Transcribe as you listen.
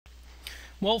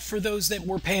Well, for those that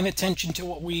were paying attention to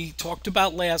what we talked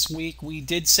about last week, we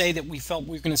did say that we felt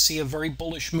we were going to see a very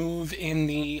bullish move in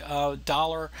the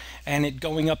dollar and it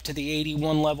going up to the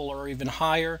 81 level or even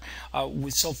higher.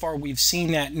 So far, we've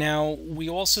seen that. Now, we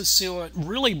also saw it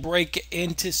really break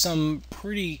into some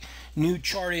pretty new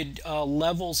charted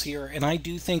levels here, and I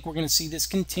do think we're going to see this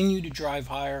continue to drive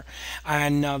higher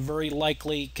and very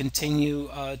likely continue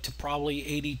to probably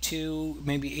 82,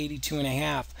 maybe 82 and a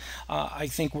half. I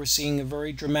think we're seeing a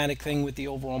very dramatic thing with the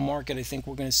overall market. I think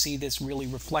we're going to see this really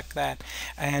reflect that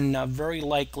and very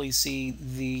likely see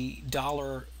the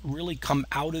dollar really come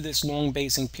out of this long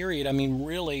basing period. I mean,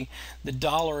 really, the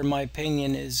dollar, in my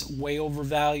opinion, is way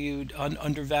overvalued,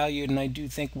 undervalued, and I do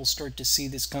think we'll start to see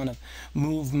this kind of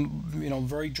move,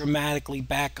 very dramatically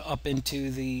back up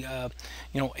into the,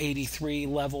 83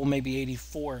 level, maybe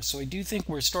 84. So I do think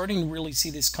we're starting to really see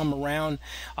this come around.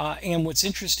 And what's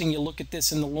interesting, you look at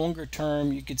this in the longer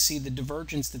term, you could see the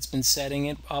divergence that's been setting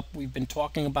it up. We've been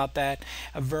talking about that,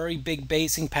 a very big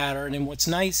basing pattern. And what's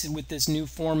nice with this new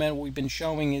format we've been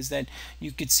showing is that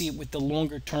you could see it with the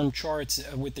longer term charts,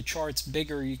 with the charts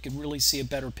bigger, you could really see a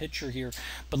better picture here.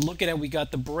 But look at how we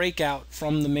got the breakout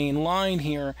from the main line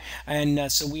here, and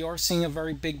so we are seeing a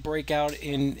very big breakout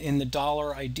in the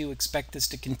dollar. I do expect this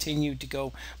to continue to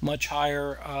go much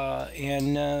higher,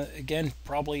 and again,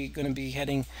 probably going to be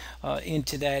heading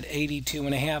into that 82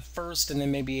 and a half first, and then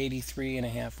maybe 83 and a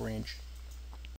half range.